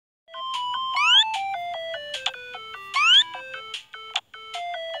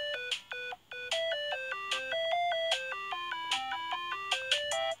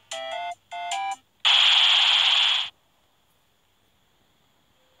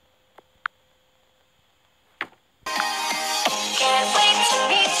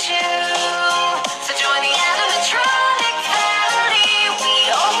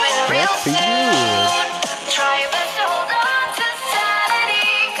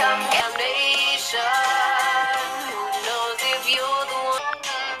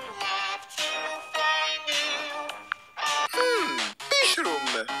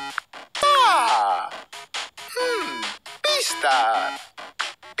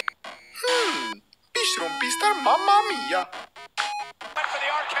Mamma mia.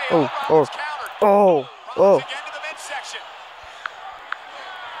 Oh, oh, oh, oh,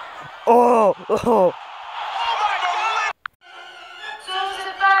 oh, oh.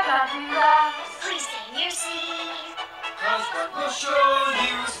 Please stay in your seat. 'Cause what will show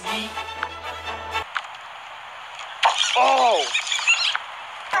you is me. Oh!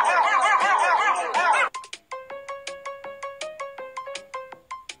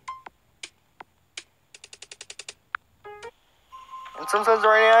 And sometimes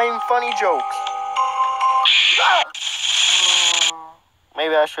there ain't even funny jokes.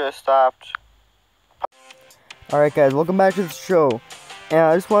 Maybe I should have stopped. Alright guys, welcome back to the show. And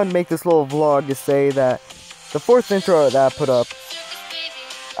I just wanted to make this little vlog to say that the fourth intro that I put up,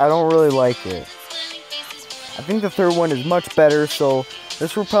 I don't really like it. I think the third one is much better, so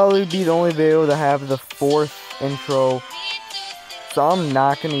this will probably be the only video to have the fourth intro. So I'm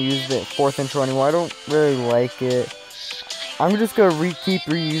not going to use the fourth intro anymore. I don't really like it. I'm just going to keep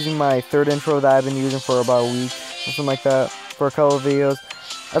reusing my third intro that I've been using for about a week, or something like that, for a couple of videos.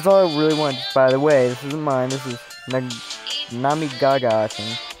 That's all I really want. By the way, this isn't mine. This is Nami Gaga, I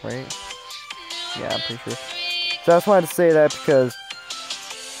think, right? Yeah, I'm pretty sure. So I just wanted to say that because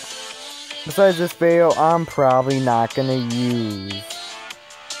besides this video, I'm probably not gonna use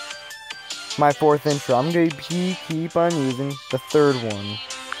my fourth intro. I'm gonna keep on using the third one.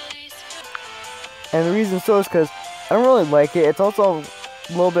 And the reason so is because I don't really like it. It's also a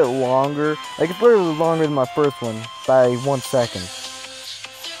little bit longer. Like, it's literally longer than my first one by 1 second.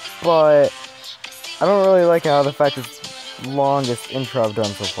 But I don't really like how the fact it's the longest intro I've done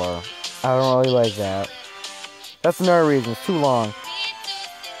so far. I don't really like that. That's another reason. It's too long.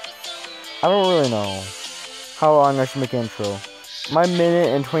 I don't really know how long I should make an intro. My minute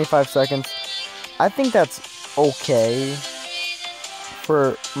and 25 seconds, I think that's okay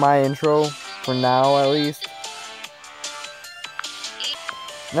for my intro, for now at least.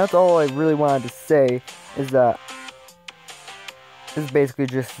 And that's all I really wanted to say, is basically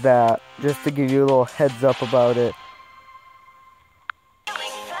just that, just to give you a little heads up about it.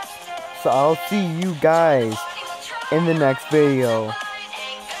 So I'll see you guys in the next video.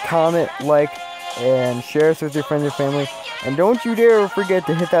 Comment, like, and share this with your friends and family. And don't you dare forget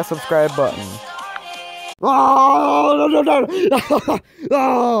to hit that subscribe button. Oh, no, no, no.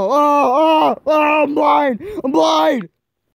 Oh, I'm blind. I'm blind.